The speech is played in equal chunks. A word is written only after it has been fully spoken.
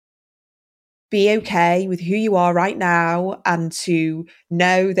be okay with who you are right now and to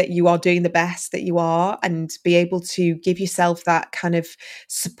know that you are doing the best that you are, and be able to give yourself that kind of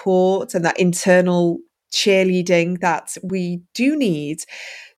support and that internal cheerleading that we do need,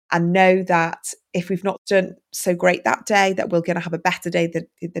 and know that if we've not done so great that day, that we're going to have a better day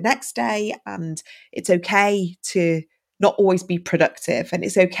the next day. And it's okay to not always be productive, and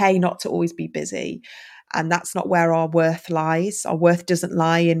it's okay not to always be busy. And that's not where our worth lies. Our worth doesn't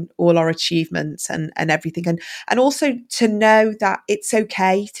lie in all our achievements and everything. And also to know that it's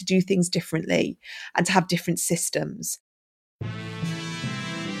okay to do things differently and to have different systems.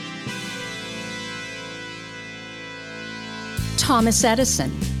 Thomas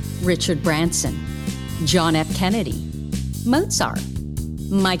Edison, Richard Branson, John F. Kennedy, Mozart,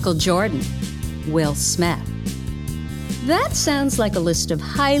 Michael Jordan, Will Smith. That sounds like a list of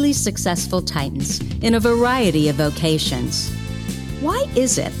highly successful titans in a variety of vocations. Why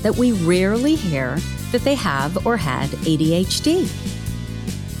is it that we rarely hear that they have or had ADHD?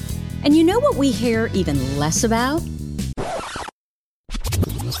 And you know what we hear even less about?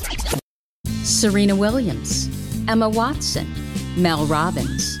 Serena Williams, Emma Watson, Mel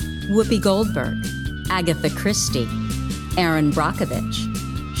Robbins, Whoopi Goldberg, Agatha Christie, Erin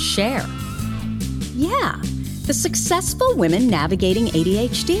Brockovich, Cher. Yeah, the successful women navigating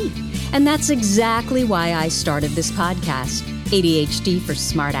ADHD. And that's exactly why I started this podcast, ADHD for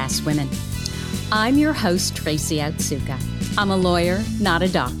Smartass Women. I'm your host, Tracy Otsuka. I'm a lawyer, not a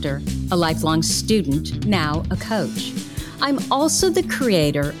doctor, a lifelong student, now a coach. I'm also the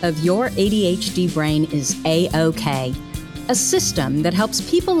creator of Your ADHD Brain is A-OK, a system that helps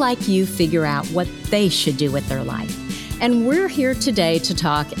people like you figure out what they should do with their life. And we're here today to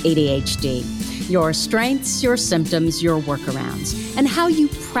talk ADHD, your strengths, your symptoms, your workarounds, and how you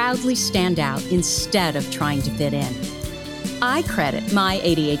proudly stand out instead of trying to fit in. I credit my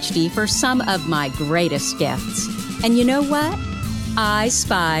ADHD for some of my greatest gifts. And you know what? I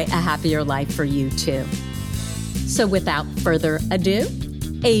spy a happier life for you too. So without further ado,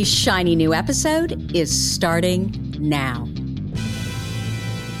 a shiny new episode is starting now.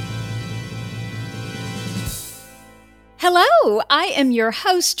 Hello, I am your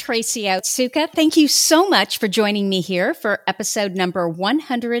host, Tracy Otsuka. Thank you so much for joining me here for episode number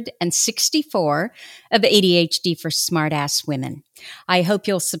 164 of ADHD for Smartass Women. I hope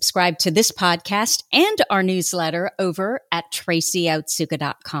you'll subscribe to this podcast and our newsletter over at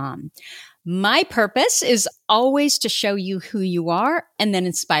tracyotsuka.com. My purpose is always to show you who you are and then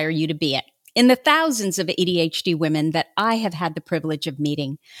inspire you to be it. In the thousands of ADHD women that I have had the privilege of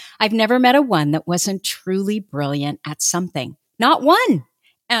meeting, I've never met a one that wasn't truly brilliant at something. Not one.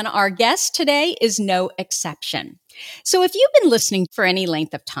 And our guest today is no exception. So if you've been listening for any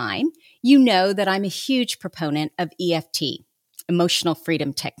length of time, you know that I'm a huge proponent of EFT, Emotional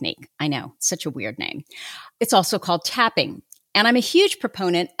Freedom Technique. I know, such a weird name. It's also called tapping. And I'm a huge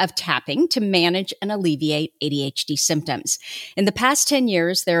proponent of tapping to manage and alleviate ADHD symptoms. In the past 10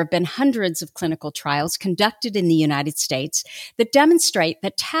 years, there have been hundreds of clinical trials conducted in the United States that demonstrate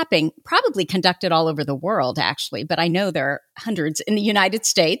that tapping, probably conducted all over the world, actually, but I know there are hundreds in the United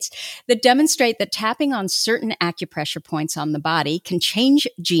States, that demonstrate that tapping on certain acupressure points on the body can change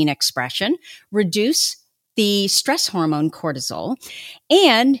gene expression, reduce the stress hormone cortisol,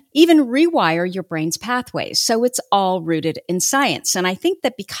 and even rewire your brain's pathways. So it's all rooted in science. And I think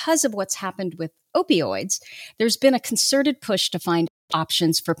that because of what's happened with opioids, there's been a concerted push to find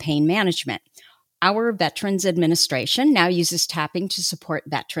options for pain management. Our Veterans Administration now uses tapping to support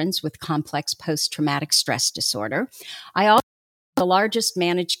veterans with complex post-traumatic stress disorder. I also the largest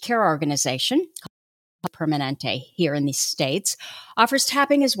managed care organization, Permanente, here in the States, offers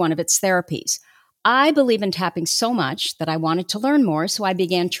tapping as one of its therapies. I believe in tapping so much that I wanted to learn more, so I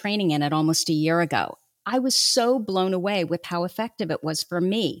began training in it almost a year ago. I was so blown away with how effective it was for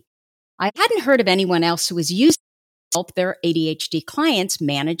me. I hadn't heard of anyone else who was using it to help their ADHD clients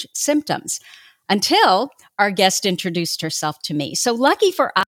manage symptoms until our guest introduced herself to me. So lucky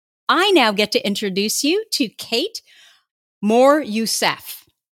for us, I now get to introduce you to Kate Moore Youssef.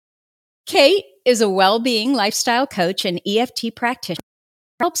 Kate is a well-being lifestyle coach and EFT practitioner.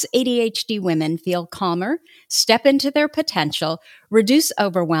 Helps ADHD women feel calmer, step into their potential, reduce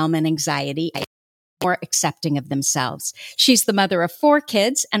overwhelm and anxiety, and be more accepting of themselves. She's the mother of 4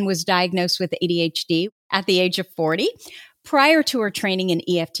 kids and was diagnosed with ADHD at the age of 40. Prior to her training in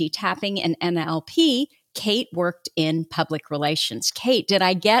EFT tapping and NLP, Kate worked in public relations. Kate, did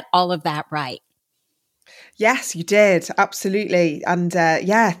I get all of that right? Yes, you did. Absolutely. And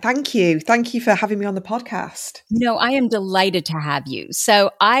thank you. Thank you for having me on the podcast. No, I am delighted to have you.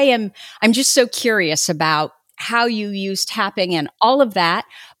 So I'm just so curious about how you use tapping and all of that.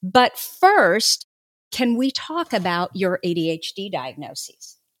 But first, can we talk about your ADHD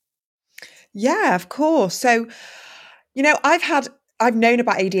diagnoses? Yeah, of course. So, I've known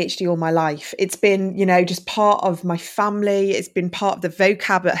about ADHD all my life. It's been, just part of my family. It's been part of the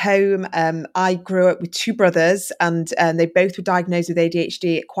vocab at home. I grew up with two brothers, and they both were diagnosed with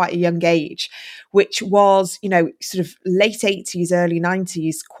ADHD at quite a young age, which was, sort of late 80s, early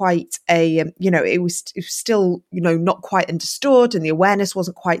 90s, quite it was still, not quite understood, and the awareness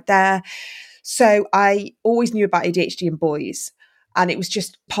wasn't quite there. So I always knew about ADHD in boys, and it was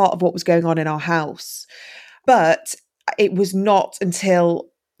just part of what was going on in our house. But it was not until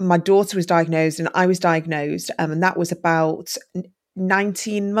my daughter was diagnosed and I was diagnosed, and that was about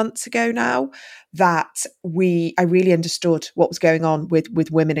 19 months ago now, that I really understood what was going on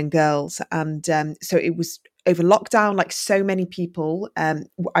with women and girls. And so it was over lockdown, like so many people.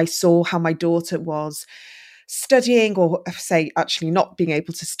 I saw how my daughter was studying, or say actually not being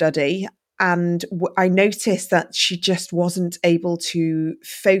able to study. And I noticed that she just wasn't able to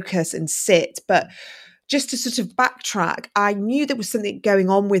focus and sit. But just to sort of backtrack, I knew there was something going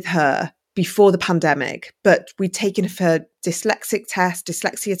on with her before the pandemic, but we'd taken her dyslexia test,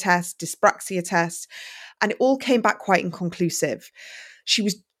 dyspraxia test, and it all came back quite inconclusive. She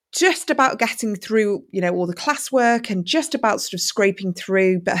was just about getting through, all the classwork and just about sort of scraping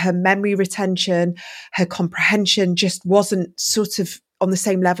through, but her memory retention, her comprehension just wasn't sort of on the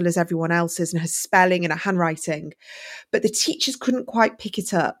same level as everyone else's, and her spelling and her handwriting. But the teachers couldn't quite pick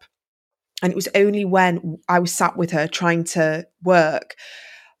it up. And it was only when I was sat with her trying to work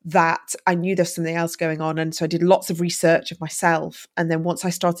that I knew there's something else going on. And so I did lots of research of myself. And then once I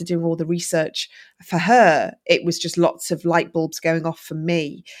started doing all the research for her, it was just lots of light bulbs going off for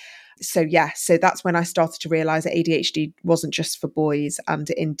me. So that's when I started to realize that ADHD wasn't just for boys, and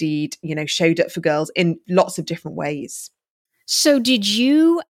indeed, showed up for girls in lots of different ways. So did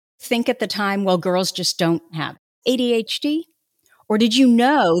you think at the time, well, girls just don't have ADHD? Or did you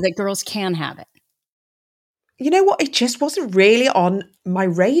know that girls can have it? You know what? It just wasn't really on my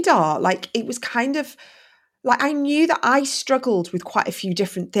radar. Like, it was kind of like, I knew that I struggled with quite a few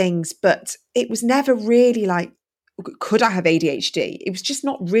different things, but it was never really like, could I have ADHD? It was just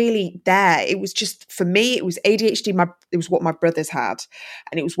not really there. It was just, for me, it was ADHD. It was what my brothers had,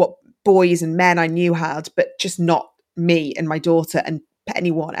 and it was what boys and men I knew had, but just not me and my daughter and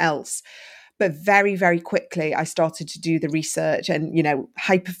anyone else. But very, very quickly, I started to do the research and,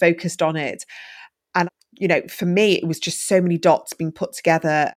 hyper focused on it. And, for me, it was just so many dots being put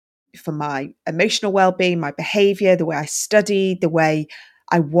together for my emotional well-being, my behavior, the way I studied, the way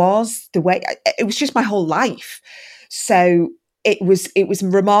I was, it was just my whole life. So it was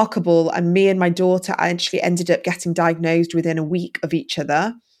remarkable. And me and my daughter actually ended up getting diagnosed within a week of each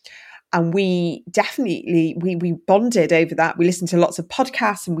other. And we definitely, we bonded over that. We listened to lots of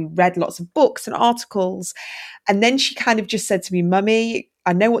podcasts and we read lots of books and articles. And then she kind of just said to me, "Mummy,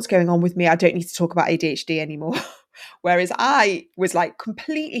 I know what's going on with me. I don't need to talk about ADHD anymore." Whereas I was like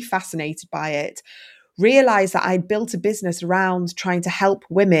completely fascinated by it, realized that I'd built a business around trying to help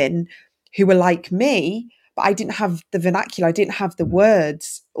women who were like me, but I didn't have the vernacular. I didn't have the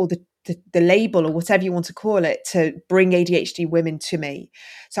words or the label or whatever you want to call it to bring ADHD women to me.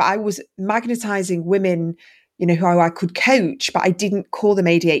 So I was magnetizing women, who I could coach, but I didn't call them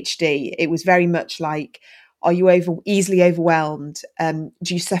ADHD. It was very much like, are you easily overwhelmed? Do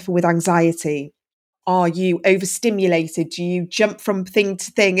you suffer with anxiety? Are you overstimulated? Do you jump from thing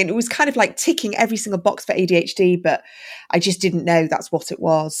to thing? And it was kind of like ticking every single box for ADHD, but I just didn't know that's what it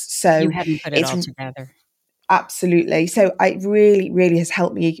was. So you hadn't put it all together. Absolutely. So it really, really has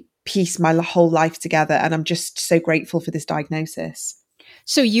helped me piece my whole life together. And I'm just so grateful for this diagnosis.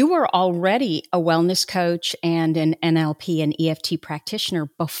 So you were already a wellness coach and an NLP and EFT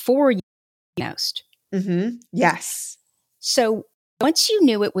practitioner before you were diagnosed. Mm-hmm. Yes. So once you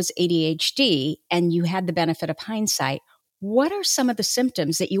knew it was ADHD and you had the benefit of hindsight, what are some of the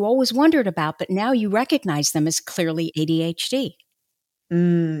symptoms that you always wondered about, but now you recognize them as clearly ADHD?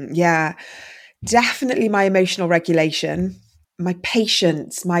 Yeah, definitely my emotional regulation, my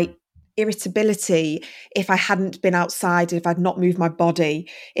patience, my irritability. If I hadn't been outside, if I'd not moved my body,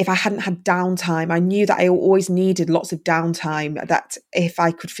 if I hadn't had downtime, I knew that I always needed lots of downtime, that if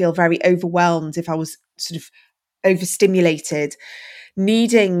I could feel very overwhelmed, if I was sort of overstimulated,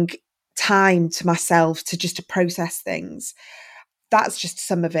 needing time to myself to process things. That's just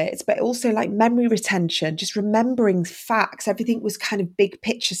some of it. But also like memory retention, just remembering facts. Everything was kind of big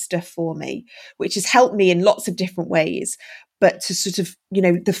picture stuff for me, which has helped me in lots of different ways. But to sort of,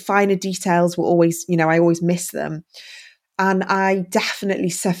 the finer details were always, I always miss them. And I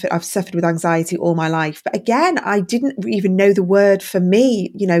definitely I've suffered with anxiety all my life. But again, I didn't even know the word for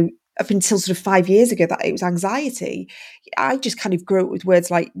me, up until sort of 5 years ago, that it was anxiety. I just kind of grew up with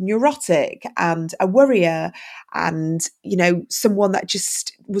words like neurotic and a worrier and, someone that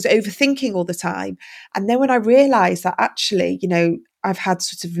just was overthinking all the time. And then when I realized that actually, I've had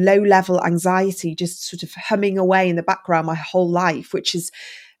sort of low level anxiety just sort of humming away in the background my whole life, which has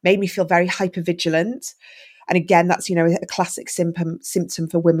made me feel very hypervigilant. And again, that's, a classic symptom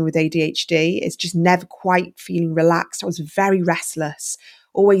for women with ADHD. It's just never quite feeling relaxed. I was very restless,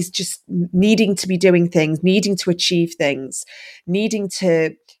 always just needing to be doing things, needing to achieve things, needing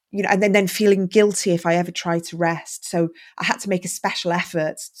to, and then feeling guilty if I ever tried to rest. So I had to make a special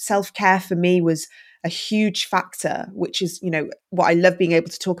effort. Self-care for me was a huge factor, which is, what I love being able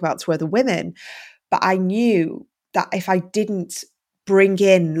to talk about to other women. But I knew that if I didn't bring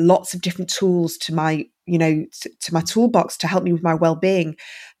in lots of different tools to my, to my toolbox to help me with my well-being,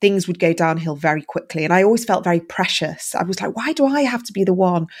 things would go downhill very quickly. And I always felt very precious. I was like, why do I have to be the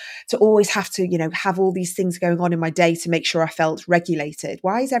one to always have to, have all these things going on in my day to make sure I felt regulated?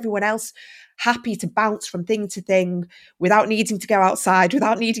 Why is everyone else happy to bounce from thing to thing without needing to go outside,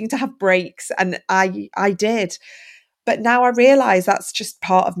 without needing to have breaks? And I did. But now I realize that's just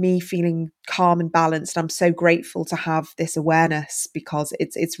part of me feeling calm and balanced. And I'm so grateful to have this awareness because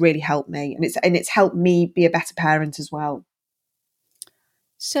it's really helped me, and it's helped me be a better parent as well.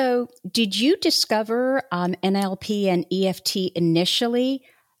 So did you discover NLP and EFT initially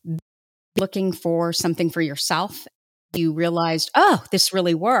looking for something for yourself? You realized, oh, this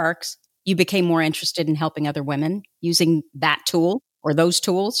really works. You became more interested in helping other women using that tool or those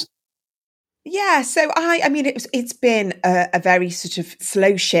tools? Yeah, so I mean, it's been a very sort of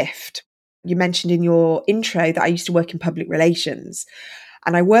slow shift. You mentioned in your intro that I used to work in public relations,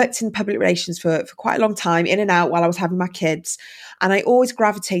 and I worked in public relations for quite a long time, in and out while I was having my kids. And I always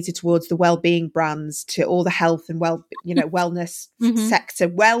gravitated towards the well-being brands, to all the health and wellness sector,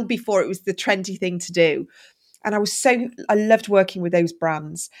 well before it was the trendy thing to do. And I loved working with those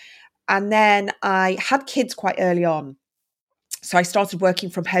brands. And then I had kids quite early on. So I started working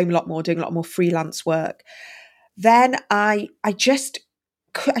from home a lot more, doing a lot more freelance work. Then I just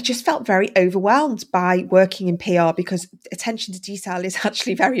felt very overwhelmed by working in PR, because attention to detail is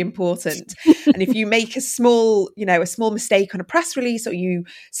actually very important. And if you make a small mistake on a press release, or you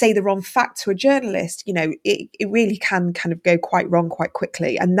say the wrong fact to a journalist, it really can kind of go quite wrong quite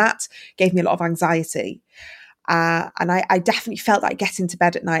quickly. And that gave me a lot of anxiety. And I definitely felt that I'd get into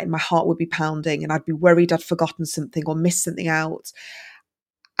bed at night and my heart would be pounding, and I'd be worried I'd forgotten something or missed something out.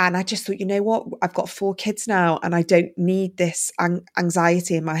 And I just thought, you know what, I've got 4 kids now, and I don't need this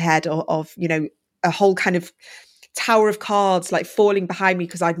anxiety in my head of a whole kind of tower of cards like falling behind me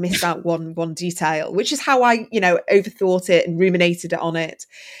because I'd missed out one detail, which is how I, overthought it and ruminated on it.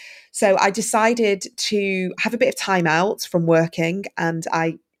 So I decided to have a bit of time out from working, and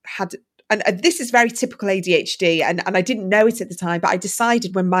I had, and this is very typical ADHD, and I didn't know it at the time, but I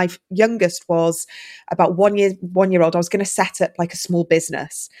decided when my youngest was about 1 year old, I was going to set up like a small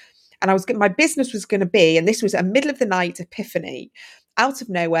business. And my business was going to be, and this was a middle of the night epiphany, out of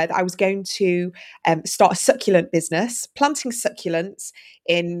nowhere, that I was going to start a succulent business, planting succulents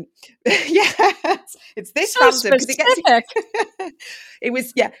in, yes, it's this so random. Specific. It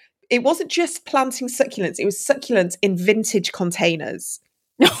was, it wasn't just planting succulents, it was succulents in vintage containers.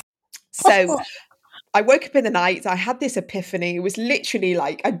 So I woke up in the night, I had this epiphany. It was literally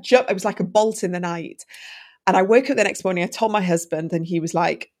like it was like a bolt in the night. And I woke up the next morning, I told my husband, and he was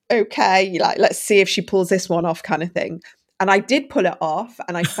like, okay, let's see if she pulls this one off, kind of thing. And I did pull it off,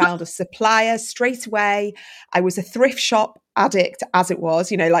 and I found a supplier straight away. I was a thrift shop addict, as it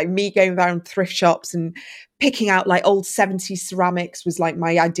was, like me going around thrift shops and picking out like old 70s ceramics was like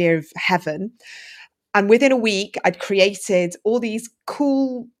my idea of heaven. And within a week, I'd created all these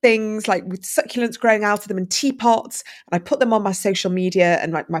cool things, like with succulents growing out of them and teapots. And I put them on my social media,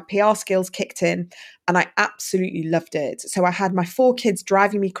 and my PR skills kicked in, and I absolutely loved it. So I had my 4 kids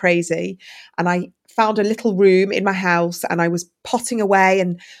driving me crazy, and I found a little room in my house, and I was potting away.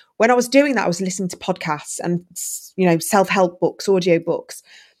 And when I was doing that, I was listening to podcasts and, self-help books, audio books.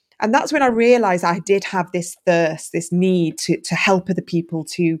 And that's when I realized I did have this thirst, this need to help other people,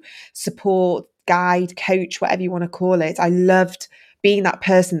 to support, guide, coach, whatever you want to call it. I loved being that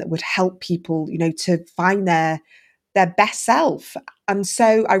person that would help people, to find their best self. And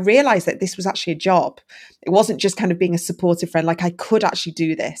so I realized that this was actually a job. It wasn't just kind of being a supportive friend. Like, I could actually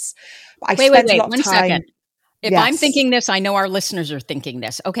do this. But I spent a lot of time. Second. If I'm thinking this, I know our listeners are thinking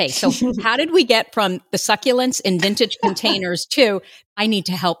this. Okay, so how did we get from the succulents in vintage containers to I need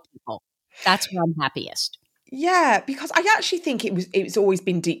to help people? That's where I'm happiest. Yeah, because I actually think it's always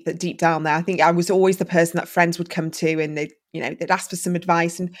been deep down there. I think I was always the person that friends would come to, and they'd ask for some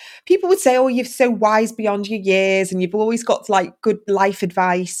advice, and people would say, "Oh, you're so wise beyond your years, and you've always got like good life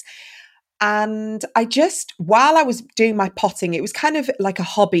advice." And while I was doing my potting, it was kind of like a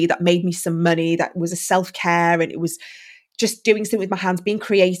hobby that made me some money, that was a self-care, and it was just doing something with my hands, being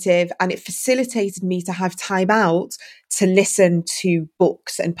creative. And it facilitated me to have time out to listen to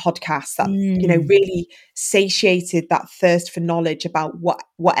books and podcasts that, really satiated that thirst for knowledge about what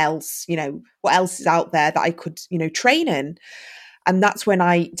else is out there that I could, train in. And that's when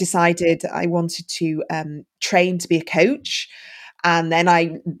I decided I wanted to train to be a coach. And then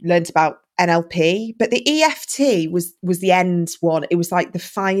I learned about NLP, but the EFT was the end one. It was like the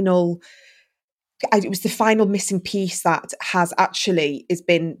final missing piece that has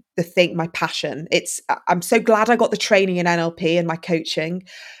been the thing, my passion. I'm so glad I got the training in NLP and my coaching,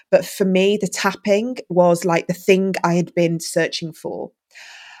 but for me, the tapping was like the thing I had been searching for.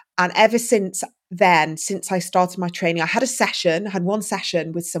 And ever since then, since I started my training, I had one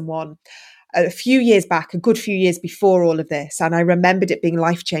session with someone a few years back, a good few years before all of this. And I remembered it being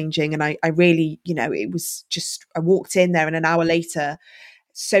life-changing. And I really, it was just, I walked in there and an hour later,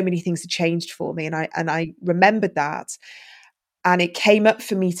 so many things had changed for me. And I remembered that. And it came up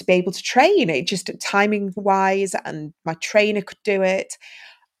for me to be able to train it, just timing wise, and my trainer could do it.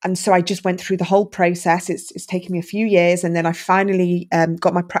 And so I just went through the whole process. It's taken me a few years. And then I finally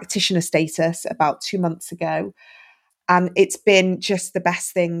got my practitioner status about 2 months ago. And it's been just the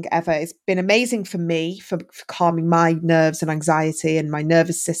best thing ever. It's been amazing for me, for calming my nerves and anxiety and my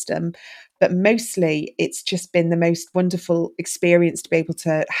nervous system. But mostly it's just been the most wonderful experience to be able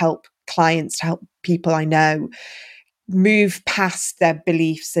to help clients, to help people I know move past their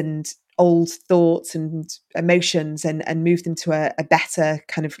beliefs and old thoughts and emotions and move them to a better,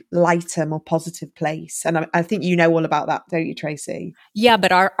 kind of lighter, more positive place. And I think you know all about that, don't you, Tracy? Yeah,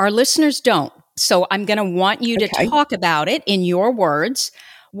 but our listeners don't. So I'm going to want you to talk about it in your words.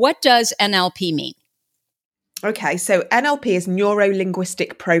 What does NLP mean? Okay, so NLP is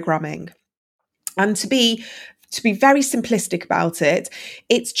neuro-linguistic programming. And to be very simplistic about it,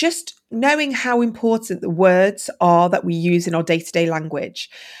 it's just knowing how important the words are that we use in our day-to-day language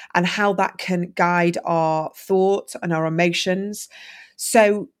and how that can guide our thoughts and our emotions.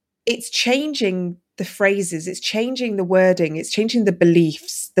 So it's changing the phrases, it's changing the wording, it's changing the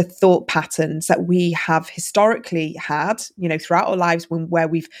beliefs, the thought patterns that we have historically had, throughout our lives, where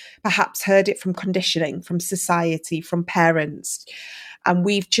we've perhaps heard it from conditioning, from society, from parents. And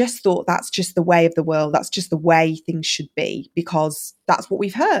we've just thought that's just the way of the world. That's just the way things should be because that's what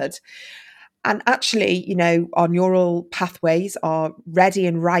we've heard. And actually, our neural pathways are ready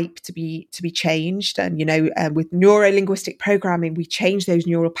and ripe to be changed. And, with neuro-linguistic programming, we change those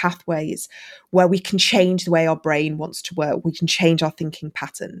neural pathways where we can change the way our brain wants to work. We can change our thinking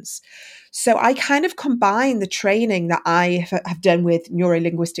patterns. So I kind of combine the training that I have done with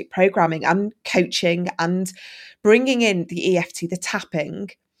neuro-linguistic programming and coaching and bringing in the EFT, the tapping,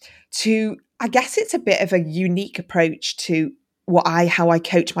 to, I guess it's a bit of a unique approach to how I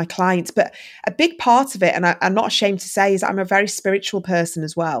coach my clients. But a big part of it, and I'm not ashamed to say, is I'm a very spiritual person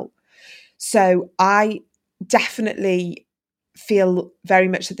as well. So I definitely feel very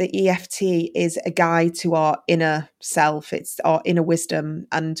much that the EFT is a guide to our inner self. It's our inner wisdom.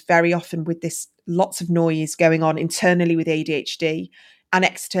 And very often with this lots of noise going on internally with ADHD and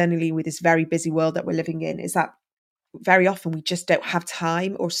externally with this very busy world that we're living in, is that very often we just don't have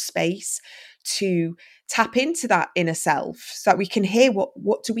time or space to tap into that inner self so that we can hear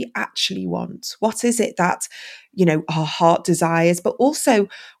what do we actually want? What is it that, our heart desires, but also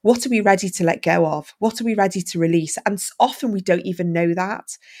what are we ready to let go of? What are we ready to release? And often we don't even know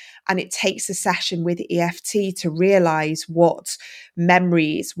that. And it takes a session with EFT to realize what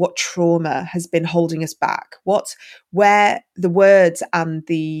memories, what trauma has been holding us back, where the words and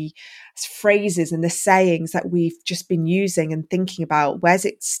the phrases and the sayings that we've just been using and thinking about, where's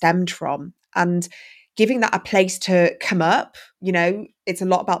it stemmed from? And giving that a place to come up, it's a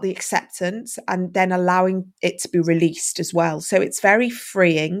lot about the acceptance and then allowing it to be released as well. So it's very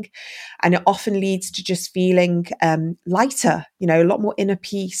freeing and it often leads to just feeling lighter, a lot more inner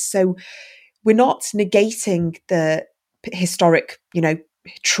peace. So we're not negating the historic,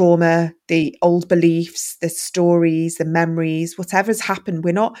 trauma, the old beliefs, the stories, the memories, whatever's happened.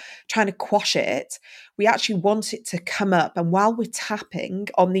 We're not trying to quash it. We actually want it to come up. And while we're tapping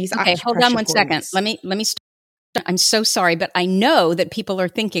on these okay, hold on one second. Let me start. I'm so sorry, but I know that people are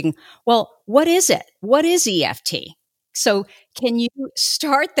thinking, well, what is it? What is EFT? So can you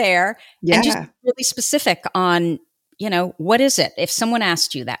start there and just be really specific on, what is it? If someone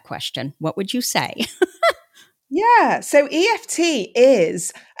asked you that question, what would you say? Yeah. So EFT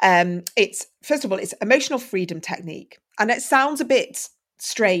is it's first of all, it's emotional freedom technique. And it sounds a bit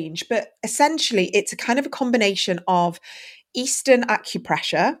strange, but essentially it's a kind of a combination of Eastern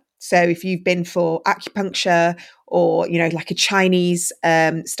acupressure. So if you've been for acupuncture or, like a Chinese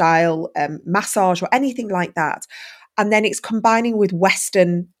style massage or anything like that. And then it's combining with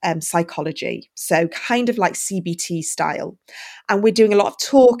Western psychology. So kind of like CBT style. And we're doing a lot of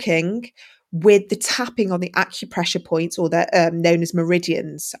talking with the tapping on the acupressure points, or the known as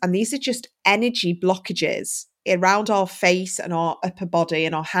meridians. And these are just energy blockages around our face and our upper body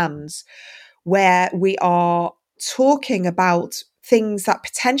and our hands, where we are talking about things that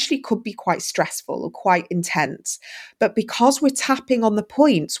potentially could be quite stressful or quite intense. But because we're tapping on the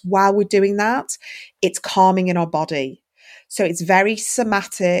points while we're doing that, it's calming in our body. So it's very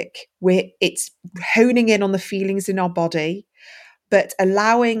somatic. It's honing in on the feelings in our body, but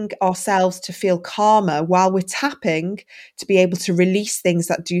allowing ourselves to feel calmer while we're tapping, to be able to release things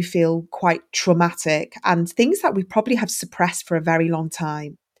that do feel quite traumatic and things that we probably have suppressed for a very long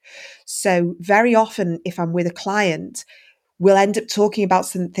time. So very often, if I'm with a client, we'll end up talking about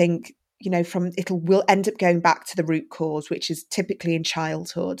something, we'll end up going back to the root cause, which is typically in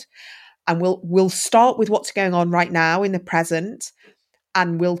childhood. And we'll start with what's going on right now in the present,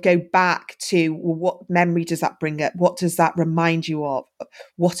 and we'll go back to, well, what memory does that bring up? What does that remind you of?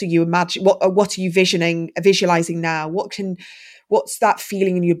 What are you what are you visualizing now? What's that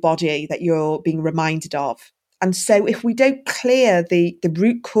feeling in your body that you're being reminded of? And so if we don't clear the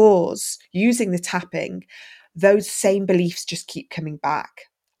root cause using the tapping, those same beliefs just keep coming back,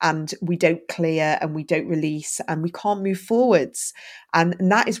 and we don't clear and we don't release and we can't move forwards. And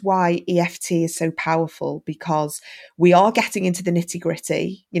that is why EFT is so powerful, because we are getting into the nitty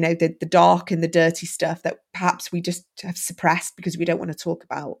gritty, the dark and the dirty stuff that perhaps we just have suppressed because we don't want to talk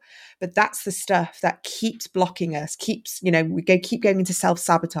about. But that's the stuff that keeps blocking us, keep going into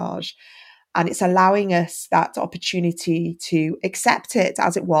self-sabotage. And it's allowing us that opportunity to accept it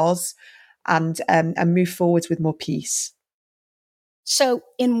as it was, and move forwards with more peace. So,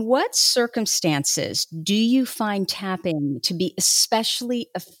 in what circumstances do you find tapping to be especially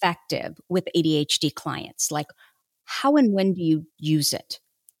effective with ADHD clients? Like, how and when do you use it?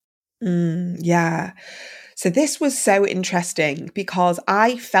 Yeah. So this was so interesting because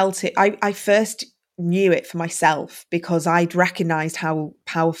I felt it. I first knew it for myself because I'd recognized how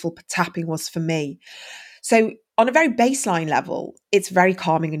powerful tapping was for me. So on a very baseline level, it's very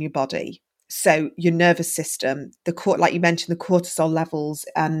calming in your body. So your nervous system, like you mentioned, the cortisol levels,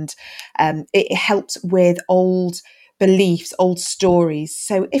 and it helps with old beliefs, old stories.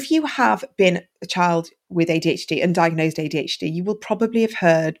 So if you have been a child with ADHD, undiagnosed ADHD, you will probably have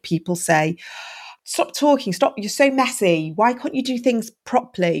heard people say, stop talking, stop, you're so messy, why can't you do things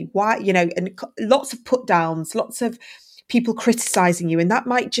properly, why, and lots of put downs, lots of people criticizing you. And that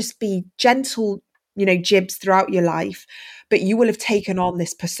might just be gentle, jibs throughout your life, but you will have taken on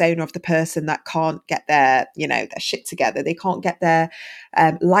this persona of the person that can't get their shit together. They can't get their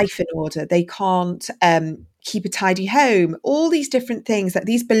life in order. They can't keep a tidy home. All these different things, that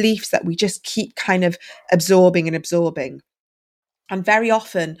these beliefs that we just keep kind of absorbing. And very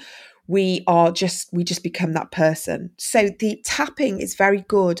often we just become that person. So the tapping is very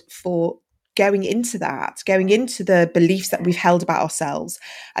good for going into the beliefs that we've held about ourselves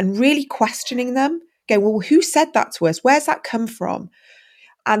and really questioning them. Go, well, who said that to us? Where's that come from?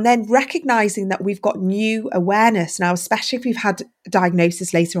 And then recognizing that we've got new awareness now, especially if we've had a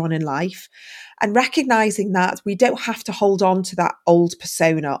diagnosis later on in life, and recognizing that we don't have to hold on to that old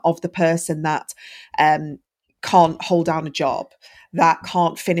persona of the person that can't hold down a job, that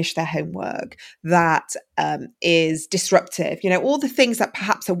can't finish their homework, that is disruptive, all the things that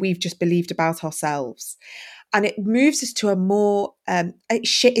perhaps we've just believed about ourselves. And it moves us to a more,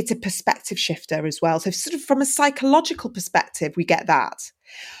 it's a perspective shifter as well. So sort of from a psychological perspective, we get that.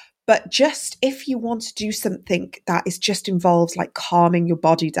 But just if you want to do something that is just involves like calming your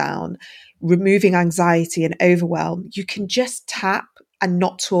body down, removing anxiety and overwhelm, you can just tap and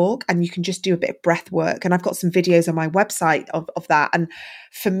not talk, and you can just do a bit of breath work. And I've got some videos on my website of that. And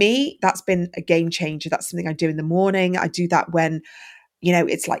for me, that's been a game changer. That's something I do in the morning. I do that when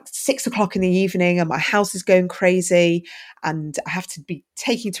it's like 6 o'clock in the evening and my house is going crazy and I have to be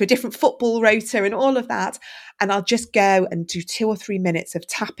taking to a different football rota and all of that. And I'll just go and do 2 or 3 minutes of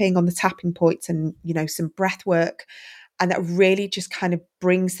tapping on the tapping points and, some breath work. And that really just kind of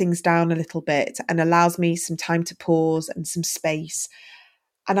brings things down a little bit and allows me some time to pause and some space.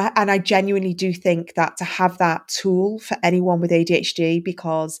 And I genuinely do think that to have that tool for anyone with ADHD,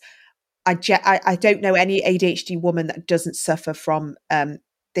 because I don't know any ADHD woman that doesn't suffer from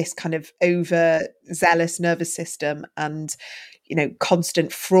this kind of overzealous nervous system and,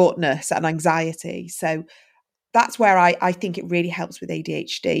 constant fraughtness and anxiety. So that's where I think it really helps with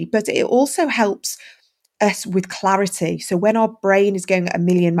ADHD, but it also helps us with clarity. So when our brain is going at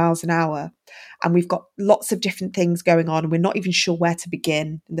 1,000,000 miles an hour and we've got lots of different things going on and we're not even sure where to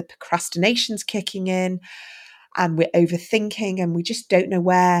begin, and the procrastination's kicking in and we're overthinking and we just don't know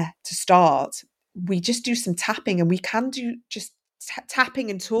where to start, we just do some tapping, and we can do just tapping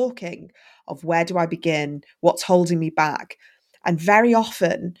and talking of where do I begin? What's holding me back? And very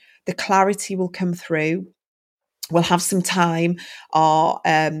often the clarity will come through. We'll have some time. Our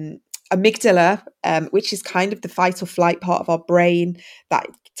amygdala, which is kind of the fight or flight part of our brain that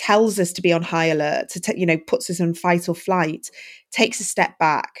tells us to be on high alert, puts us on fight or flight, takes a step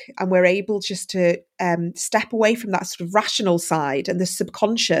back, and we're able just to step away from that sort of rational side, and the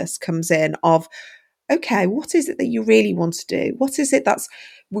subconscious comes in of, okay, what is it that you really want to do? What is it that's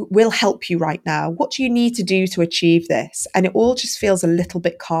will help you right now? What do you need to do to achieve this? And it all just feels a little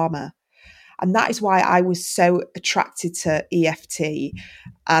bit calmer. And that is why I was so attracted to EFT.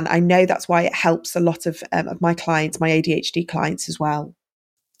 And I know that's why it helps a lot of my clients, my ADHD clients as well.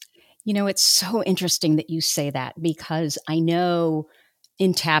 It's so interesting that you say that, because I know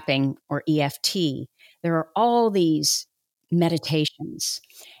in tapping or EFT, there are all these meditations,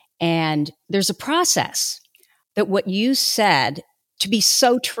 and there's a process that what you said to be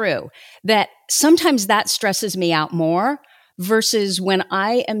so true, that sometimes that stresses me out more versus when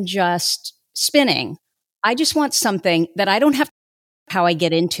I am just spinning. I just want something that I don't have how I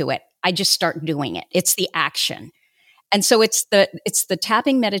get into it. I just start doing it. It's the action. And so it's the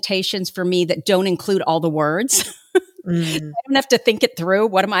tapping meditations for me that don't include all the words. I don't have to think it through.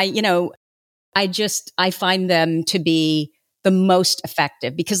 What am I, I find them to be the most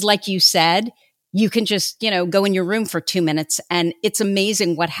effective, because like you said, you can just, go in your room for 2 minutes, and it's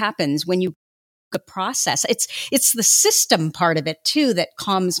amazing what happens when you the process. It's the system part of it too that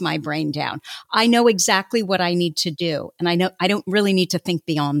calms my brain down. I know exactly what I need to do, and I know I don't really need to think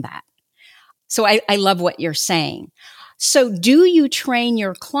beyond that. So I love what you're saying. So do you train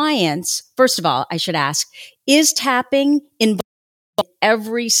your clients? First of all, I should ask, is tapping involved in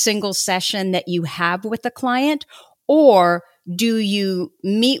every single session that you have with a client, or do you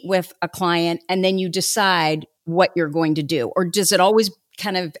meet with a client and then you decide what you're going to do? Or does it always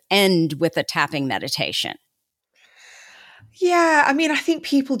kind of end with a tapping meditation? Yeah, I mean, I think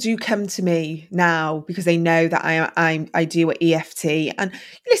people do come to me now because they know that I do at EFT. And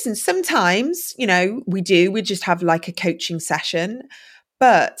listen, sometimes, we just have like a coaching session.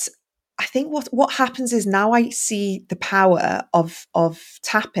 But I think what happens is now I see the power of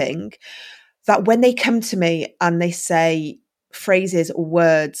tapping, that when they come to me and they say phrases or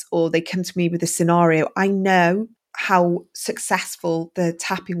words, or they come to me with a scenario, I know how successful the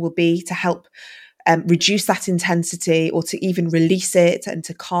tapping will be to help reduce that intensity, or to even release it and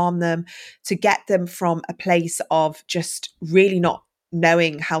to calm them, to get them from a place of just really not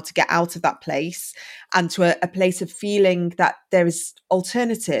knowing how to get out of that place, and to a place of feeling that there is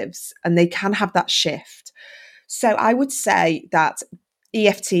alternatives and they can have that shift. So I would say that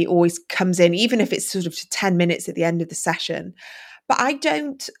EFT always comes in, even if it's sort of 10 minutes at the end of the session. But I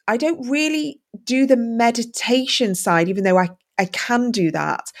don't really do the meditation side, even though I can do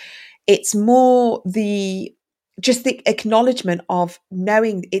that. It's more just the acknowledgement of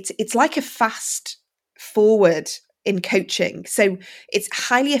knowing it's like a fast forward in coaching. So it's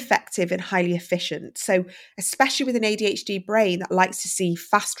highly effective and highly efficient. So especially with an ADHD brain that likes to see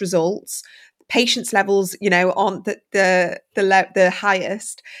fast results, patience levels, aren't the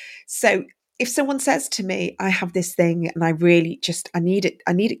highest. So if someone says to me, I have this thing and I need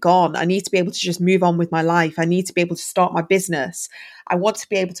it gone. I need to be able to just move on with my life. I need to be able to start my business. I want to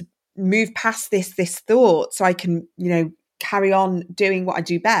be able to move past this thought so I can, carry on doing what I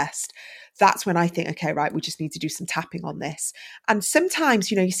do best. That's when I think, okay, right, we just need to do some tapping on this. And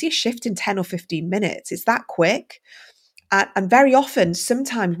sometimes, you see a shift in 10 or 15 minutes. It's that quick. And very often,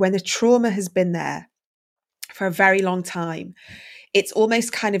 sometimes when the trauma has been there for a very long time, it's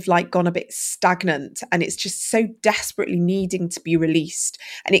almost kind of like gone a bit stagnant, and it's just so desperately needing to be released.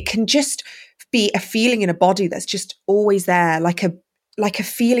 And it can just be a feeling in a body that's just always there, like a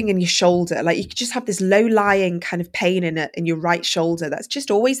feeling in your shoulder. Like you could just have this low-lying kind of pain in your right shoulder that's just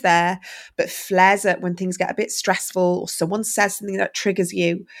always there, but flares up when things get a bit stressful or someone says something that triggers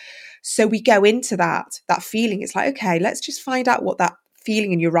you. So we go into that feeling. It's like, okay, let's just find out what that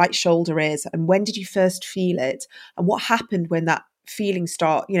feeling in your right shoulder is, and when did you first feel it, and what happened when that feeling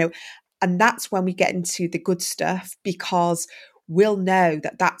and that's when we get into the good stuff, because we'll know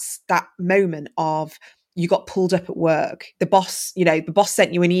that that's that moment of you got pulled up at work. The boss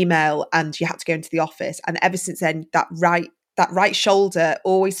sent you an email and you had to go into the office. And ever since then, that right shoulder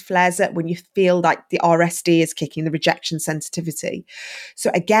always flares up when you feel like the RSD is kicking, the rejection sensitivity.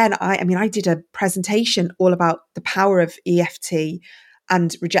 So again, I did a presentation all about the power of EFT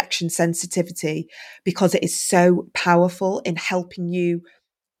and rejection sensitivity, because it is so powerful in helping you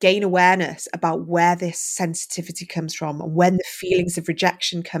gain awareness about where this sensitivity comes from and when the feelings of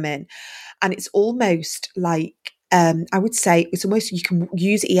rejection come in. And it's almost like, I would say it's almost, you can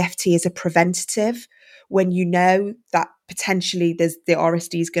use EFT as a preventative when you know that potentially the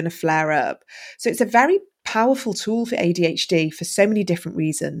RSD is going to flare up. So it's a very powerful tool for ADHD for so many different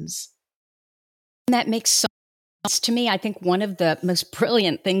reasons. That makes so much sense to me. I think one of the most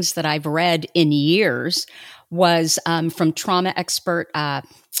brilliant things that I've read in years was from trauma expert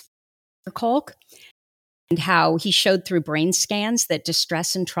Kolk, and how he showed through brain scans that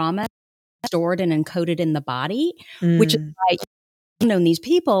distress and trauma stored and encoded in the body, which is like, I've known these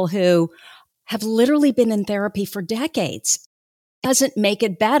people who have literally been in therapy for decades. It doesn't make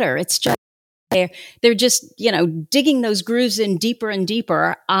it better. It's just they're just, digging those grooves in deeper and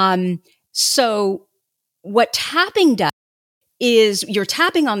deeper. So what tapping does is you're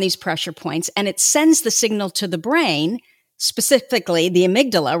tapping on these pressure points and it sends the signal to the brain, specifically the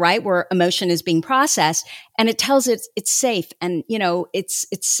amygdala, right, where emotion is being processed, and it tells it it's safe and, it's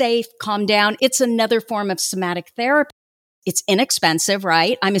safe, calm down. It's another form of somatic therapy. It's inexpensive,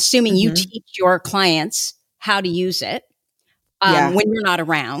 right? I'm assuming you teach your clients how to use it when you're not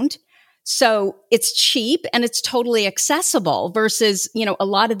around. So it's cheap and it's totally accessible versus, a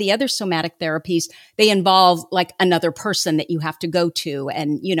lot of the other somatic therapies, they involve like another person that you have to go to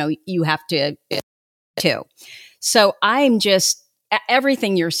and, you have to. So I'm just,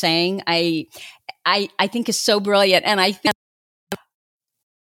 everything you're saying, I think is so brilliant. And I think it's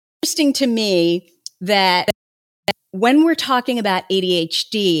interesting to me that when we're talking about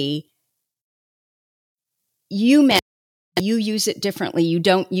ADHD, you use it differently. You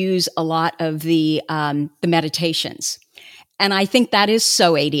don't use a lot of the meditations. And I think that is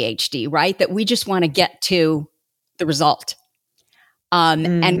so ADHD, right? That we just want to get to the result.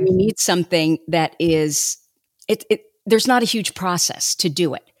 And we need something that is, there's not a huge process to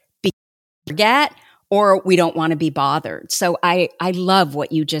do it. Forget, or we don't want to be bothered. So I love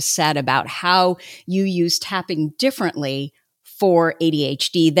what you just said about how you use tapping differently for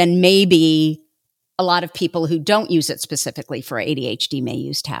ADHD than maybe a lot of people who don't use it specifically for ADHD may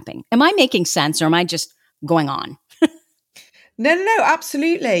use tapping. Am I making sense, or am I just going on? No,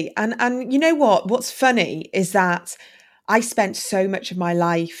 absolutely. And you know what? What's funny is that I spent so much of my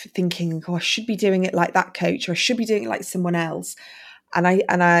life thinking, I should be doing it like that coach, or I should be doing it like someone else. And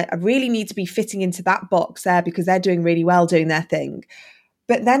I really need to be fitting into that box there because they're doing really well doing their thing.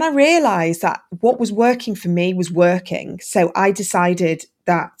 But then I realized that what was working for me was working. So I decided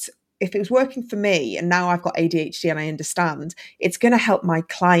that if it was working for me, and now I've got ADHD and I understand, it's going to help my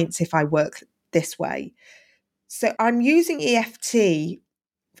clients if I work this way. So I'm using EFT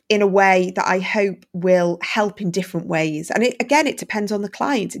in a way that I hope will help in different ways. And it depends on the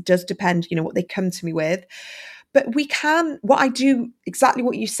client. It does depend, what they come to me with. But what I do, exactly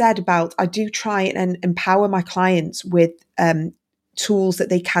what you said about, I do try and empower my clients with tools that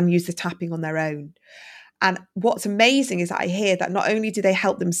they can use the tapping on their own. And what's amazing is that I hear that not only do they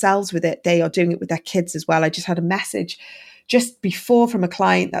help themselves with it, they are doing it with their kids as well. I just had a message just before from a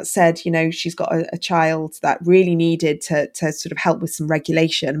client that said, she's got a child that really needed to sort of help with some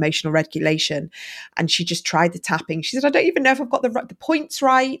regulation, emotional regulation. And she just tried the tapping. She said, I don't even know if I've got the points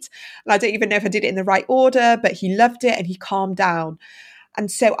right. And I don't even know if I did it in the right order, but he loved it and he calmed down. And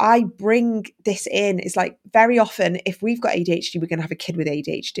so I bring this in. It's like very often, if we've got ADHD, we're going to have a kid with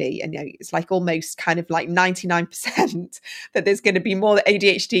ADHD. And it's like almost kind of like 99% that there's going to be more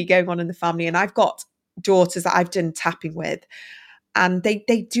ADHD going on in the family. And I've got daughters that I've done tapping with, and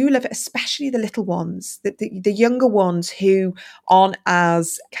they do love it, especially the little ones, the younger ones who aren't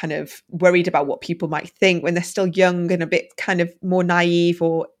as kind of worried about what people might think when they're still young and a bit kind of more naive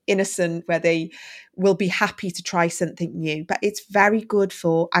or innocent, where they will be happy to try something new. But it's very good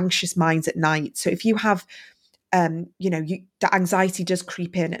for anxious minds at night. So if you have the anxiety does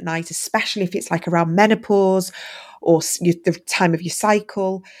creep in at night, especially if it's like around menopause or the time of your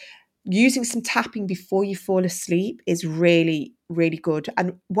cycle, using some tapping before you fall asleep is really, really good.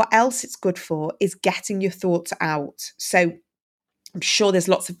 And what else it's good for is getting your thoughts out. So I'm sure there's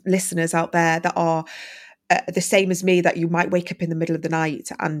lots of listeners out there that are the same as me, that you might wake up in the middle of the night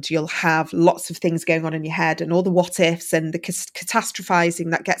and you'll have lots of things going on in your head and all the what ifs and the catastrophizing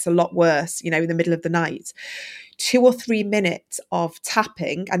that gets a lot worse, in the middle of the night. 2 or 3 minutes of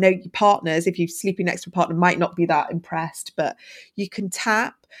tapping. I know your partners, if you're sleeping next to a partner, might not be that impressed, but you can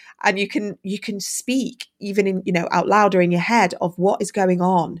tap and you can speak even in, out loud or in your head of what is going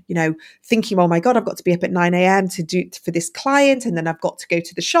on, thinking, oh my God, I've got to be up at 9 a.m. to do for this client. And then I've got to go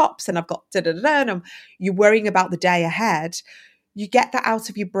to the shops and I've got and you're worrying about the day ahead. You get that out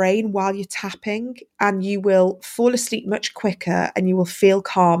of your brain while you're tapping and you will fall asleep much quicker and you will feel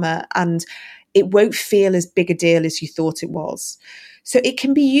calmer and it won't feel as big a deal as you thought it was. So it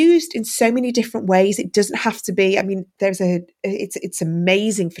can be used in so many different ways. It doesn't have to be, it's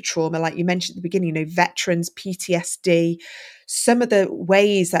amazing for trauma. Like you mentioned at the beginning, veterans, PTSD, some of the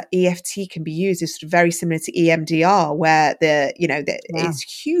ways that EFT can be used is sort of very similar to EMDR, where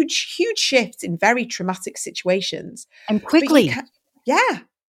it's huge shifts in very traumatic situations. And quickly.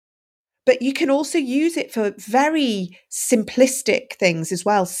 But you can also use it for very simplistic things as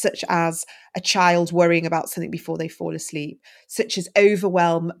well, such as a child worrying about something before they fall asleep, such as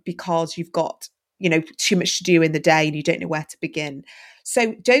overwhelm because you've got, too much to do in the day and you don't know where to begin.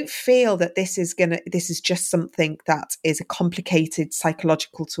 So don't feel that this is just something that is a complicated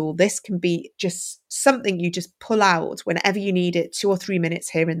psychological tool. This can be just something you just pull out whenever you need it, 2 or 3 minutes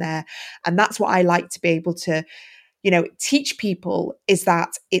here and there. And that's what I like to be able to teach people, is that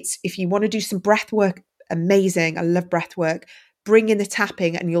it's, if you want to do some breath work, amazing. I love breath work. Bring in the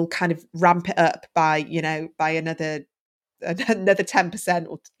tapping and you'll kind of ramp it up by another 10%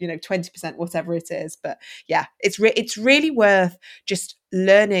 or 20%, whatever it is. But yeah, it's really worth just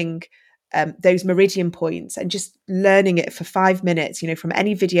learning those meridian points and just learning it for 5 minutes, from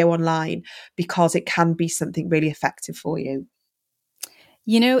any video online, because it can be something really effective for you.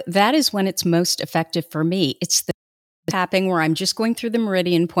 That is when it's most effective for me. It's the tapping where I'm just going through the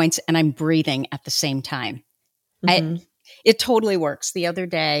meridian points and I'm breathing at the same time. Mm-hmm. It totally works. The other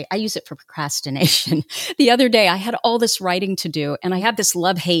day, I use it for procrastination. The other day, I had all this writing to do, and I have this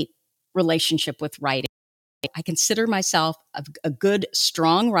love-hate relationship with writing. I consider myself a good,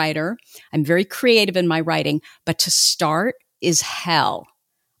 strong writer. I'm very creative in my writing, but to start is hell.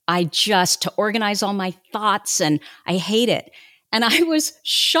 To organize all my thoughts, and I hate it. And I was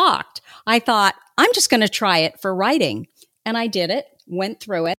shocked. I thought, I'm just going to try it for writing. And I did it, went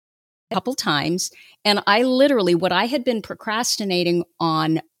through it a couple times. And I literally, what I had been procrastinating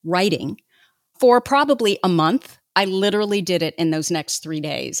on writing for probably a month, I literally did it in those next 3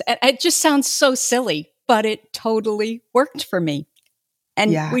 days. It just sounds so silly, but it totally worked for me.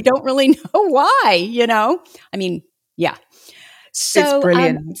 And we don't really know why, I mean, yeah. So it's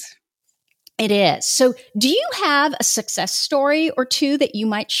brilliant. It is. So do you have a success story or two that you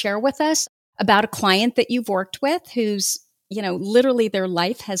might share with us about a client that you've worked with who's, literally their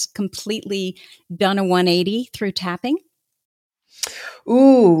life has completely done a 180 through tapping?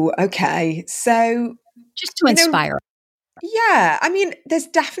 Ooh, okay. So just to inspire. Yeah. I mean, there's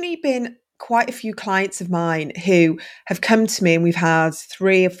definitely been quite a few clients of mine who have come to me and we've had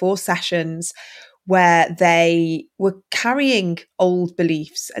 3 or 4 sessions where they were carrying old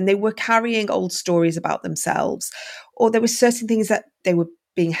beliefs and they were carrying old stories about themselves, or there were certain things that they were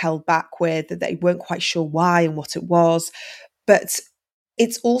being held back with that they weren't quite sure why and what it was. But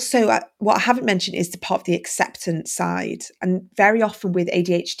it's also, what I haven't mentioned is the part of the acceptance side. And very often with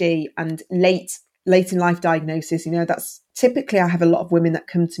ADHD and late in life diagnosis, that's typically, I have a lot of women that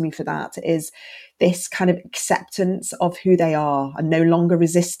come to me for that, is this kind of acceptance of who they are and no longer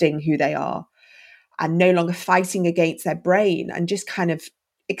resisting who they are and no longer fighting against their brain, and just kind of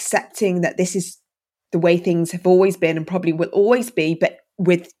accepting that this is the way things have always been and probably will always be, but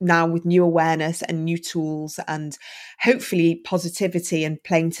with new awareness and new tools and hopefully positivity and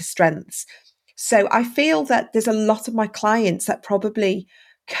playing to strengths. So I feel that there's a lot of my clients that probably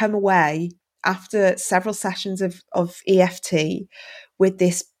come away after several sessions of EFT with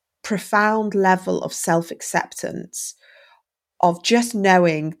this profound level of self-acceptance, of just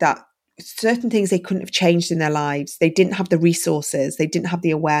knowing that certain things they couldn't have changed in their lives. They didn't have the resources, they didn't have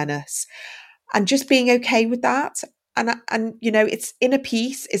the awareness, and just being okay with that. And it's inner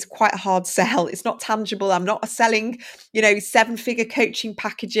peace is quite a hard sell. It's not tangible. I'm not selling, 7-figure coaching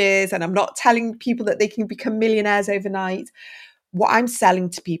packages, and I'm not telling people that they can become millionaires overnight. What I'm selling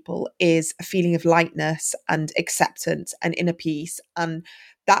to people is a feeling of lightness and acceptance and inner peace. And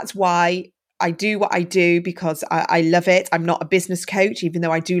that's why I do what I do, because I love it. I'm not a business coach, even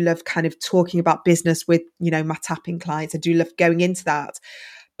though I do love kind of talking about business with, my tapping clients. I do love going into that.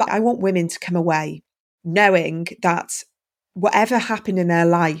 But I want women to come away knowing that whatever happened in their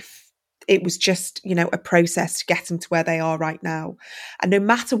life, it was just, a process to getting to where they are right now. And no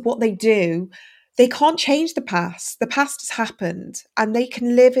matter what they do, they can't change the past. The past has happened, and they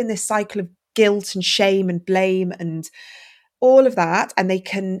can live in this cycle of guilt and shame and blame and all of that, and they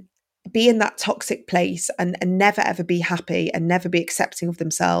can be in that toxic place and never ever be happy and never be accepting of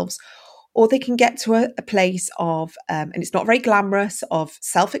themselves. Or they can get to a place of, and it's not very glamorous, of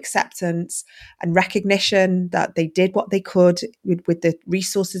self-acceptance and recognition that they did what they could with the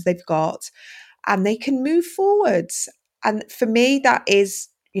resources they've got, and they can move forwards. And for me, that is,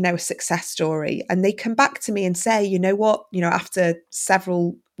 a success story. And they come back to me and say, you know what, after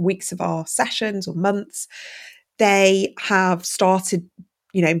several weeks of our sessions or months, they have started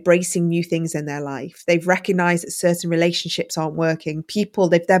embracing new things in their life. They've recognized that certain relationships aren't working.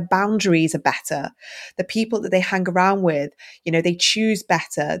 Their boundaries are better. The people that they hang around with, they choose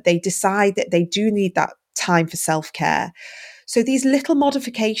better. They decide that they do need that time for self-care. So these little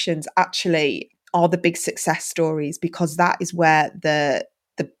modifications actually are the big success stories, because that is where the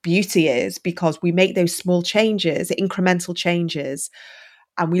beauty is, because we make those small changes, incremental changes,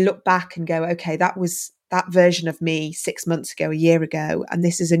 and we look back and go, okay, that was that version of me 6 months ago, a year ago. And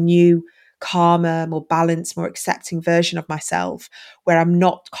this is a new, calmer, more balanced, more accepting version of myself, where I'm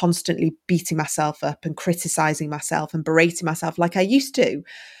not constantly beating myself up and criticizing myself and berating myself like I used to.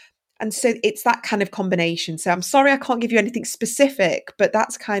 And so it's that kind of combination. So I'm sorry I can't give you anything specific, but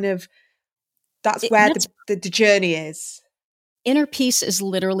that's where the journey is. Inner peace is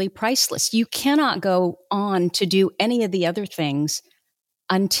literally priceless. You cannot go on to do any of the other things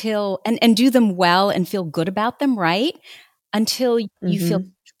until, and do them well and feel good about them, right? Until you feel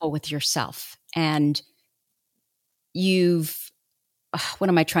comfortable with yourself. And what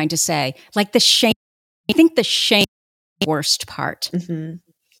am I trying to say? Like the shame, I think the shame is the worst part.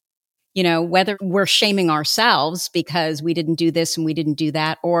 Whether we're shaming ourselves because we didn't do this and we didn't do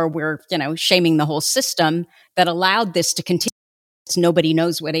that, or we're, shaming the whole system that allowed this to continue. Nobody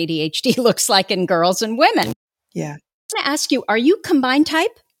knows what ADHD looks like in girls and women. Yeah. I want to ask you, are you combined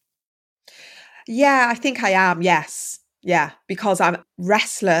type? Yeah, I think I am. Yes. Yeah. Because I'm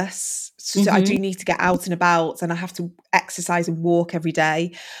restless. So I do need to get out and about, and I have to exercise and walk every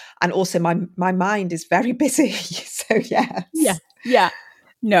day. And also my mind is very busy. So yes. Yeah.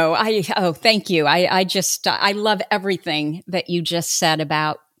 No, thank you. I love everything that you just said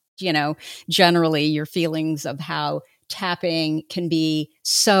about, generally your feelings of how tapping can be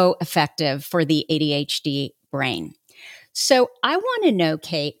so effective for the ADHD brain. So I want to know,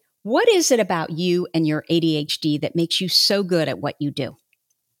 Kate, what is it about you and your ADHD that makes you so good at what you do?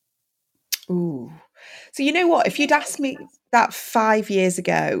 Ooh. So you know what? If you'd asked me that 5 years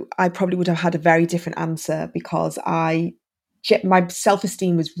ago, I probably would have had a very different answer, because my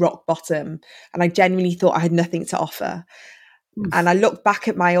self-esteem was rock bottom, and I genuinely thought I had nothing to offer. And I look back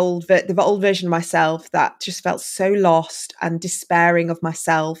at the old version of myself that just felt so lost and despairing of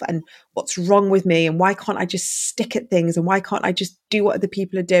myself and what's wrong with me, and why can't I just stick at things, and why can't I just do what other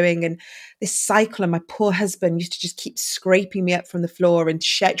people are doing, and this cycle. And my poor husband used to just keep scraping me up from the floor and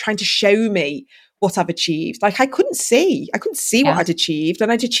trying to show me what I've achieved. Like I couldn't see what I'd achieved, and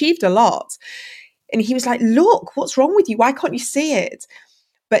I'd achieved a lot. And he was like, look, what's wrong with you? Why can't you see it?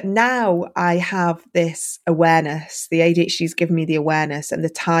 But now I have this awareness. The ADHD has given me the awareness and the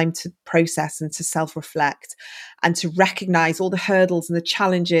time to process and to self-reflect and to recognize all the hurdles and the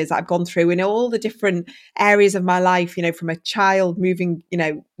challenges I've gone through in all the different areas of my life, from a child moving,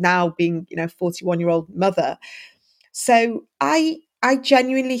 now being, 41-year-old mother. So I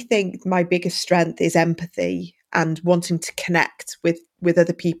genuinely think my biggest strength is empathy and wanting to connect with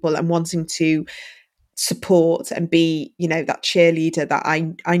other people and wanting to support and be, that cheerleader that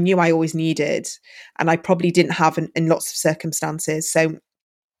I knew I always needed, and I probably didn't have in lots of circumstances. So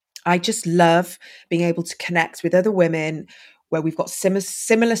I just love being able to connect with other women where we've got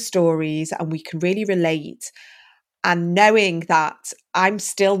similar stories and we can really relate, and knowing that I'm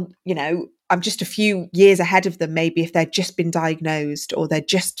still, I'm just a few years ahead of them, maybe if they've just been diagnosed or they're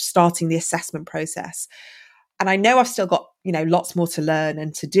just starting the assessment process. And I know I've still got, lots more to learn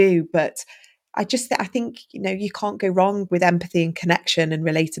and to do, but I think, you can't go wrong with empathy and connection and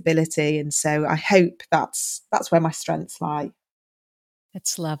relatability. And so I hope that's where my strengths lie.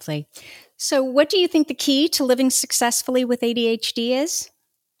 That's lovely. So what do you think the key to living successfully with ADHD is?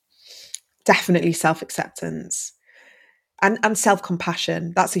 Definitely self-acceptance and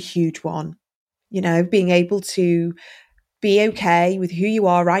self-compassion. That's a huge one. Being able to be okay with who you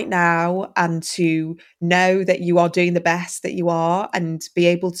are right now, and to know that you are doing the best that you are, and be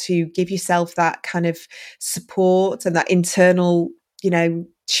able to give yourself that kind of support and that internal,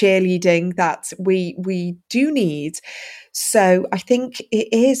 cheerleading that we do need. So I think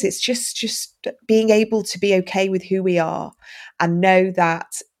it's just being able to be okay with who we are and know that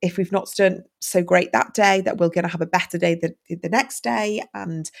if we've not done so great that day, that we're going to have a better day the next day.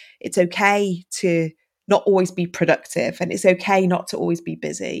 And it's okay to not always be productive, and it's okay not to always be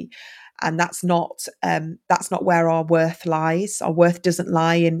busy. And that's not where our worth lies. Our worth doesn't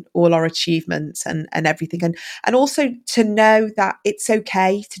lie in all our achievements and everything. And also to know that it's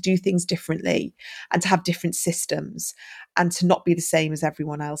okay to do things differently and to have different systems and to not be the same as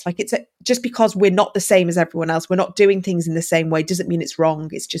everyone else. Like just because we're not the same as everyone else, we're not doing things in the same way, doesn't mean it's wrong.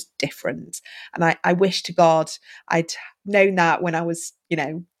 It's just different. And I wish to God I'd known that when I was,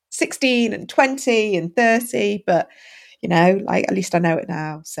 16 and 20 and 30, but like at least I know it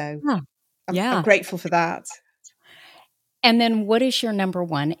now. So I'm grateful for that. And then what is your number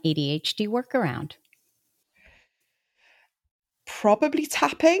one ADHD workaround? Probably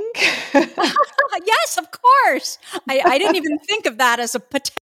tapping. Yes, of course. I didn't even think of that as a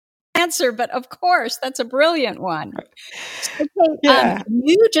potential answer, but of course, that's a brilliant one. Okay, yeah.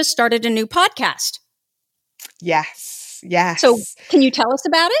 You just started a new podcast. Yes. So can you tell us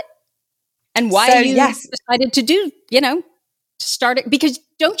about it? And why you decided to start it? Because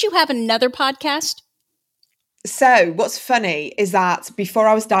don't you have another podcast? So what's funny is that before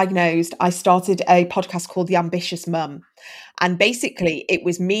I was diagnosed, I started a podcast called The Ambitious Mum. And basically it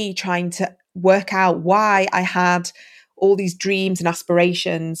was me trying to work out why I had all these dreams and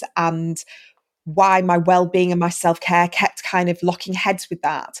aspirations, and why my well-being and my self-care kept kind of locking heads with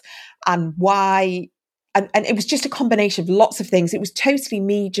that, and why. And it was just a combination of lots of things. It was totally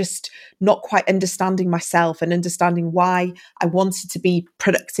me just not quite understanding myself and understanding why I wanted to be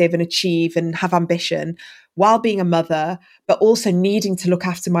productive and achieve and have ambition while being a mother, but also needing to look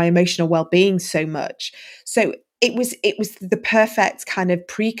after my emotional well-being so much. So it was the perfect kind of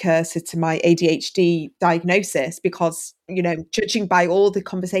precursor to my ADHD diagnosis, because, judging by all the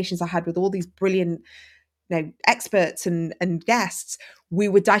conversations I had with all these brilliant experts and guests, we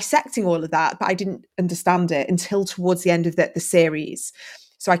were dissecting all of that, but I didn't understand it until towards the end of the series.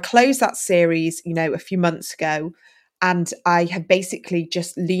 So I closed that series, a few months ago, and I have basically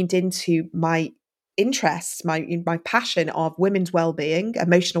just leaned into my interests, my passion of women's well-being,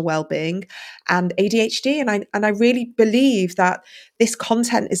 emotional well-being, and ADHD. And I really believe that this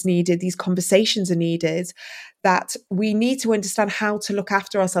content is needed, these conversations are needed, that we need to understand how to look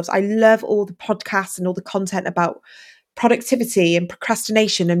after ourselves. I love all the podcasts and all the content about productivity and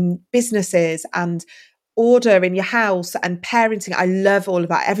procrastination and businesses and order in your house and parenting. I love all of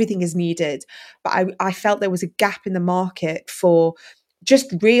that. Everything is needed. But I felt there was a gap in the market for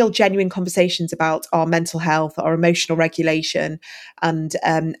just real, genuine conversations about our mental health, our emotional regulation. And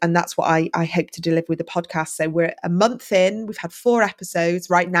that's what I hope to deliver with the podcast. So we're a month in. We've had 4 episodes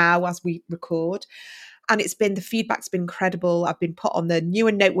right now as we record. And the feedback's been incredible. I've been put on the New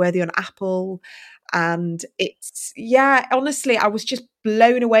and Noteworthy on Apple. And honestly, I was just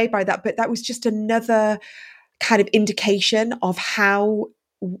blown away by that. But that was just another kind of indication of how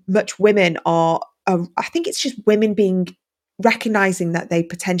much women are, I think it's just women recognizing that they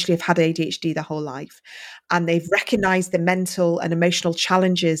potentially have had ADHD their whole life. And they've recognized the mental and emotional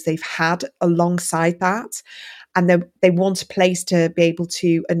challenges they've had alongside that. And they want a place to be able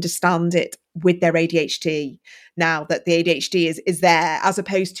to understand it with their ADHD, now that the ADHD is there, as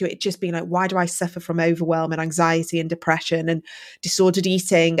opposed to it just being like, why do I suffer from overwhelm and anxiety and depression and disordered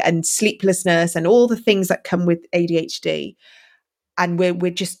eating and sleeplessness and all the things that come with ADHD? And we're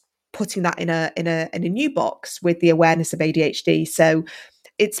just putting that in a new box with the awareness of ADHD. So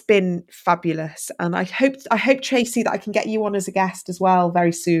it's been fabulous. And I hope, Tracy, that I can get you on as a guest as well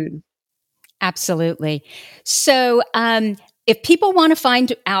very soon. Absolutely. So, if people want to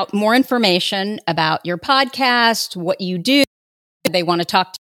find out more information about your podcast, what you do, they want to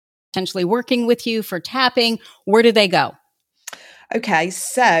talk to potentially working with you for tapping, where do they go? Okay,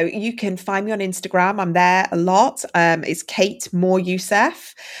 so you can find me on Instagram. I'm there a lot. It's Kate Moore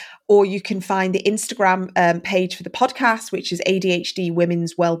Youssef. Or you can find the Instagram page for the podcast, which is ADHD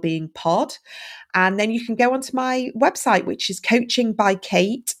Women's Wellbeing Pod. And then you can go onto my website, which is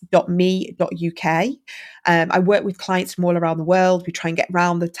coachingbykate.me.uk. I work with clients from all around the world. We try and get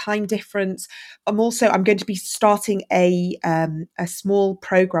around the time difference. I'm going to be starting a small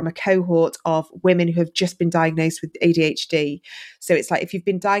program, a cohort of women who have just been diagnosed with ADHD. So it's like, if you've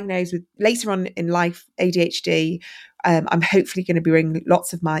been diagnosed with later on in life ADHD, I'm hopefully going to be bringing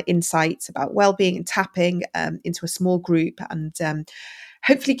lots of my insights about wellbeing and tapping into a small group, and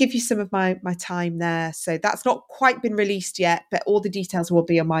hopefully give you some of my time there. So that's not quite been released yet, but all the details will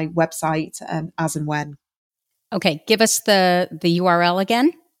be on my website as and when. Okay, give us the URL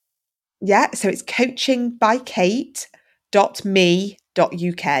again. Yeah, so it's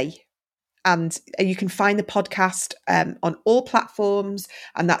coachingbykate.me.uk. And you can find the podcast on all platforms,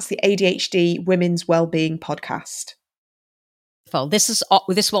 and that's the ADHD Women's Wellbeing Podcast.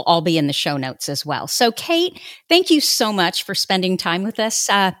 This will all be in the show notes as well. So, Kate, thank you so much for spending time with us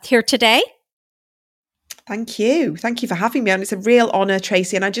here today. Thank you. Thank you for having me on. It's a real honor,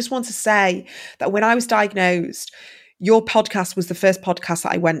 Tracy. And I just want to say that when I was diagnosed, your podcast was the first podcast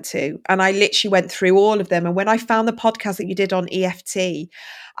that I went to. And I literally went through all of them. And when I found the podcast that you did on EFT,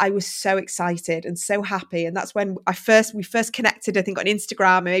 I was so excited and so happy. And that's when we first connected, I think, on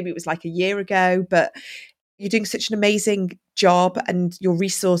Instagram. Maybe it was like a year ago, but you're doing such an amazing job and your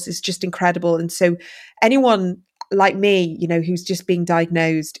resource is just incredible. And so anyone like me, who's just being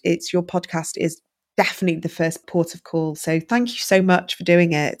diagnosed, your podcast is definitely the first port of call. So thank you so much for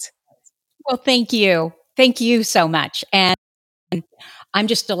doing it. Well, thank you. Thank you so much. And I'm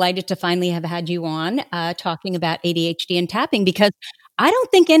just delighted to finally have had you on talking about ADHD and tapping, because I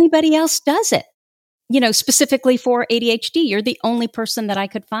don't think anybody else does it, specifically for ADHD. You're the only person that I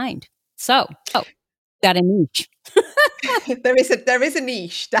could find. So, got a niche. There is a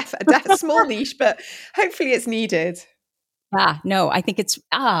niche, a small niche, but hopefully it's needed. No, I think it's,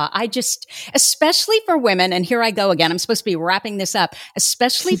 especially for women, and here I go again, I'm supposed to be wrapping this up,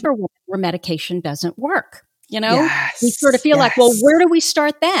 especially for women where medication doesn't work, Yes, we sort of feel like, well, where do we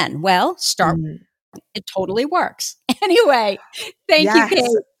start then? Well, it totally works. Anyway, thank you, Kate.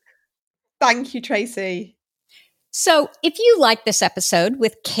 Thank you, Tracy. So if you like this episode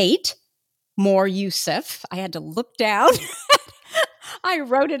with Kate Moore Youssef, I had to look down. I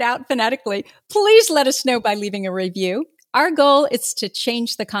wrote it out phonetically. Please let us know by leaving a review. Our goal is to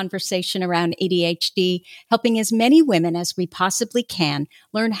change the conversation around ADHD, helping as many women as we possibly can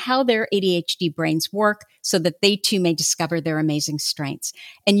learn how their ADHD brains work so that they too may discover their amazing strengths.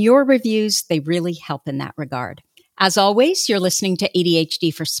 And your reviews, they really help in that regard. As always, you're listening to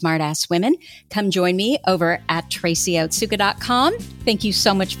ADHD for Smartass Women. Come join me over at TracyOtsuka.com. Thank you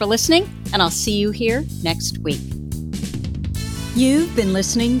so much for listening, and I'll see you here next week. You've been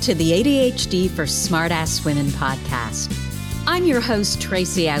listening to the ADHD for Smartass Women podcast. I'm your host,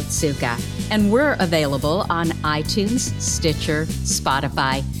 Tracy Otsuka, and we're available on iTunes, Stitcher,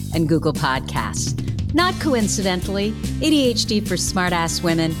 Spotify, and Google Podcasts. Not coincidentally, ADHD for Smartass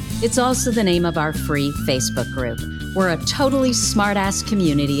Women, it's also the name of our free Facebook group. We're a totally smartass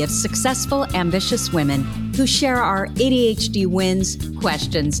community of successful, ambitious women who share our ADHD wins,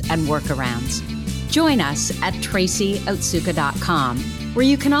 questions, and workarounds. Join us at TracyOtsuka.com, where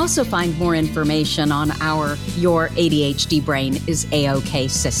you can also find more information on our Your ADHD Brain is A-OK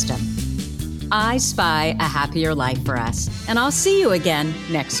system. I spy a happier life for us, and I'll see you again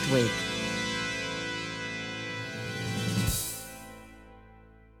next week.